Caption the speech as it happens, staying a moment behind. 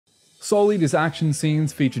Soul Eater's action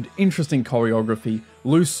scenes featured interesting choreography,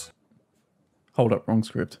 Hold up, wrong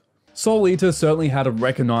script. Soul Eater certainly had a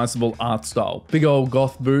recognizable art style. Big old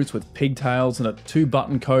goth boots with pigtails and a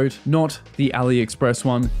 2-button coat, not the AliExpress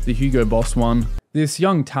one, the Hugo Boss one. This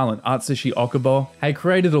young talent, Atsushi Ohkubo, had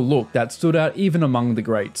created a look that stood out even among the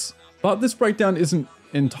greats. But this breakdown isn't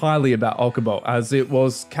entirely about Ohkubo, as it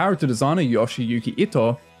was character designer Yoshiyuki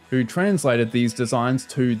Ito who translated these designs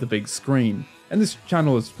to the big screen. And this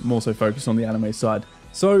channel is more so focused on the anime side.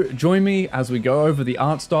 So join me as we go over the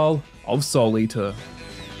art style of Soul Eater.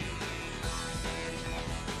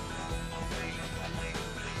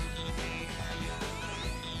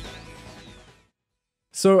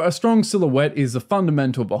 So a strong silhouette is a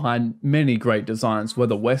fundamental behind many great designs,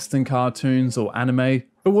 whether Western cartoons or anime.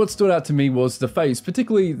 But what stood out to me was the face,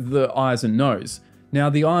 particularly the eyes and nose. Now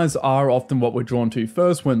the eyes are often what we're drawn to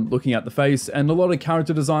first when looking at the face, and a lot of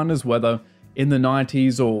character designers, whether in the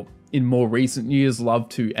 90s or in more recent years, love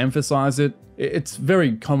to emphasize it. It's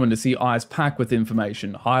very common to see eyes packed with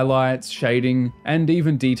information, highlights, shading, and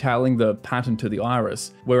even detailing the pattern to the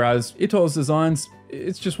iris. Whereas Ito's designs,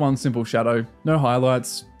 it's just one simple shadow, no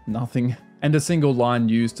highlights, nothing, and a single line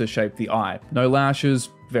used to shape the eye. No lashes,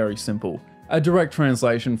 very simple. A direct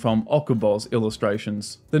translation from Ohkubo's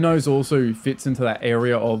illustrations. The nose also fits into that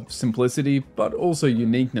area of simplicity, but also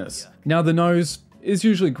uniqueness. Now the nose is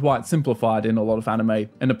usually quite simplified in a lot of anime.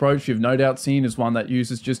 An approach you've no doubt seen is one that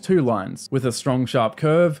uses just 2 lines, with a strong sharp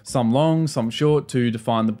curve, some long, some short, to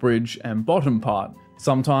define the bridge and bottom part.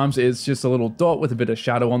 Sometimes it's just a little dot with a bit of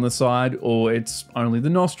shadow on the side, or it's only the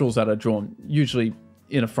nostrils that are drawn, usually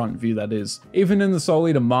in a front view that is. Even in the Soul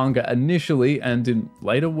Eater manga initially and in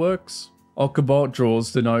later works, Ohkubo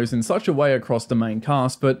draws the nose in such a way across the main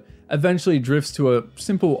cast, but eventually drifts to a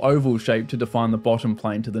simple oval shape to define the bottom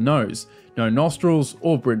plane to the nose, no nostrils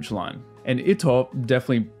or bridge line. And Ito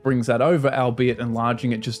definitely brings that over, albeit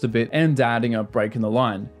enlarging it just a bit and adding a break in the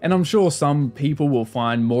line. And I'm sure some people will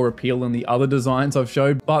find more appeal in the other designs I've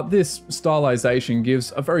showed, but this stylization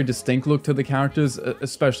gives a very distinct look to the characters,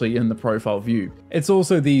 especially in the profile view. It's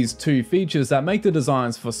also these 2 features that make the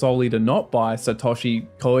designs for Soul Eater not by Satoshi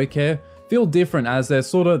Koike feel different, as they're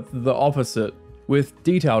sort of the opposite, with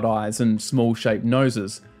detailed eyes and small shaped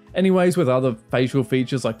noses. Anyways, with other facial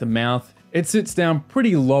features like the mouth, it sits down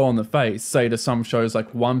pretty low on the face, say to some shows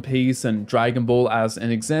like One Piece and Dragon Ball as an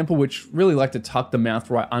example, which really like to tuck the mouth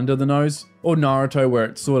right under the nose, or Naruto where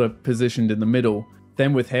it's sort of positioned in the middle.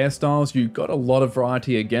 Then with hairstyles, you got a lot of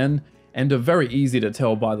variety again, and are very easy to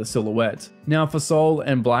tell by the silhouette. Now for Soul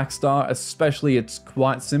and Black Star especially, it's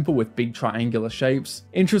quite simple with big triangular shapes.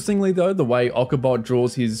 Interestingly though, the way Ohkubo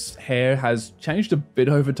draws his hair has changed a bit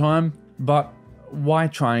over time, but why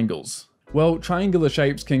triangles? Well, triangular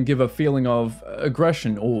shapes can give a feeling of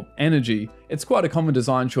aggression or energy. It's quite a common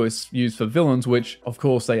design choice used for villains, which of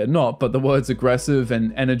course they are not, but the words aggressive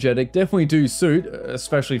and energetic definitely do suit,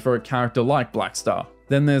 especially for a character like Black Star.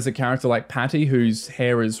 Then there's a character like Patty, whose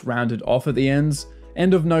hair is rounded off at the ends,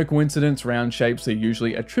 and of no coincidence, round shapes are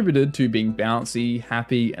usually attributed to being bouncy,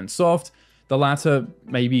 happy, and soft. The latter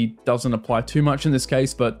maybe doesn't apply too much in this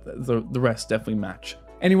case, but the rest definitely match.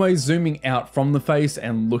 Anyway, zooming out from the face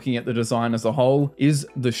and looking at the design as a whole is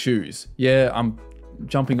the shoes. Yeah, I'm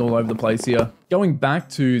jumping all over the place here. Going back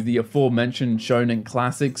to the aforementioned shonen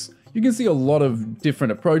classics, you can see a lot of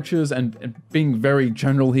different approaches and being very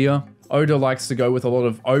general here. Oda likes to go with a lot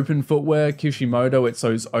of open footwear. Kishimoto, it's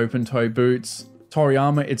those open toe boots.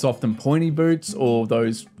 Toriyama, it's often pointy boots or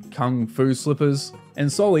those kung fu slippers.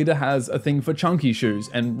 And Soul Eater has a thing for chunky shoes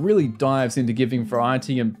and really dives into giving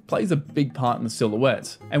variety and plays a big part in the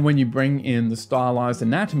silhouette. And when you bring in the stylized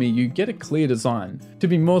anatomy, you get a clear design. To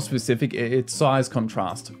be more specific, it's size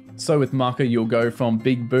contrast. So with Maka, you'll go from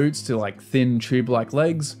big boots to like thin tube-like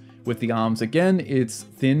legs. With the arms again, it's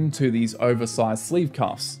thin to these oversized sleeve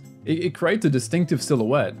cuffs. It creates a distinctive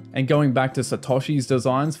silhouette. And going back to Satoshi's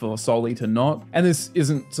designs for Soul Eater Not, and this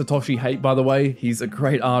isn't Satoshi hate by the way, he's a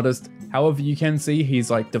great artist. However, you can see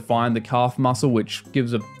he's like defined the calf muscle, which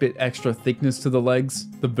gives a bit extra thickness to the legs.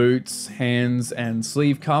 The boots, hands, and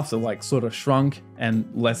sleeve cuffs are like sort of shrunk and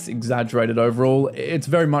less exaggerated overall. It's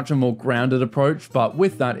very much a more grounded approach, but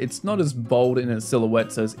with that, it's not as bold in its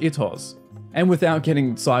silhouettes as Ito's. And without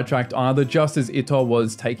getting sidetracked either, just as Ito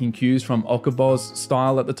was taking cues from Ohkubo's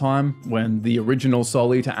style at the time, when the original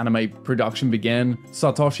Soul Eater anime production began,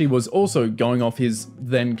 Satoshi was also going off his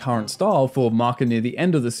then current style for Maka near the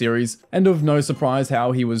end of the series, and of no surprise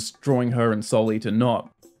how he was drawing her in Soul Eater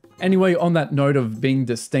Not. Anyway, on that note of being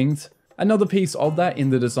distinct, Another piece of that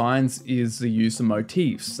in the designs is the use of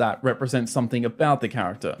motifs that represent something about the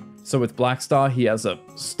character. So with Blackstar, he has a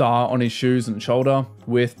star on his shoes and shoulder.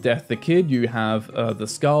 With Death the Kid, you have the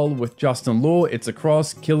skull. With Justin Law, it's a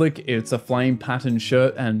cross. Killick, it's a flame patterned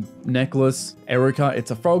shirt and necklace. Erica,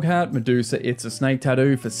 it's a frog hat. Medusa, it's a snake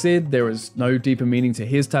tattoo. For Sid, there is no deeper meaning to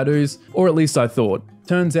his tattoos, or at least I thought.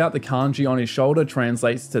 Turns out the kanji on his shoulder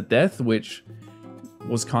translates to death, which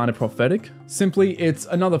was kind of prophetic. Simply, it's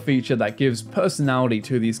another feature that gives personality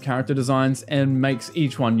to these character designs and makes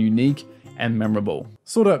each one unique and memorable.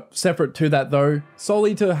 Sort of separate to that though, Soul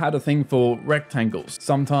Eater had a thing for rectangles.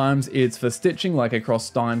 Sometimes it's for stitching, like across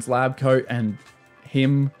Stein's lab coat and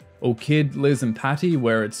him or Kid, Liz and Patty,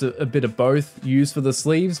 where it's a bit of both, used for the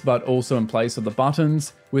sleeves but also in place of the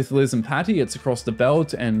buttons. With Liz and Patty, it's across the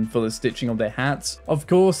belt and for the stitching of their hats. Of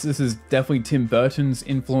course, this is definitely Tim Burton's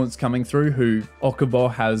influence coming through, who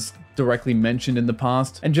Ohkubo has directly mentioned in the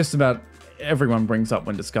past, and just about everyone brings up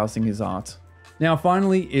when discussing his art. Now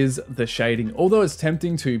finally is the shading. Although it's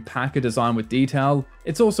tempting to pack a design with detail,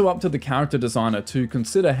 it's also up to the character designer to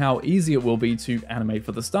consider how easy it will be to animate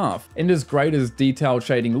for the staff. And as great as detailed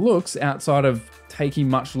shading looks, outside of taking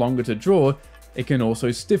much longer to draw, it can also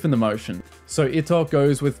stiffen the motion. So Itok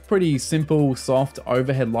goes with pretty simple, soft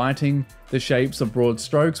overhead lighting. The shapes are broad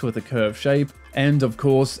strokes with a curved shape. And of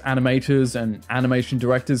course, animators and animation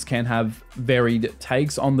directors can have varied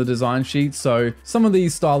takes on the design sheet, so some of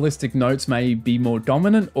these stylistic notes may be more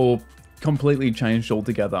dominant or completely changed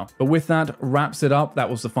altogether. But with that, wraps it up. That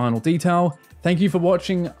was the final detail. Thank you for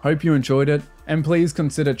watching, hope you enjoyed it, and please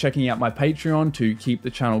consider checking out my Patreon to keep the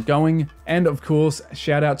channel going. And of course,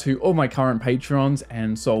 shout out to all my current Patreons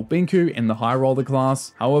and Soul Binku in the High Roller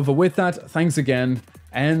class. However, with that, thanks again,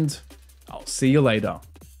 and I'll see you later.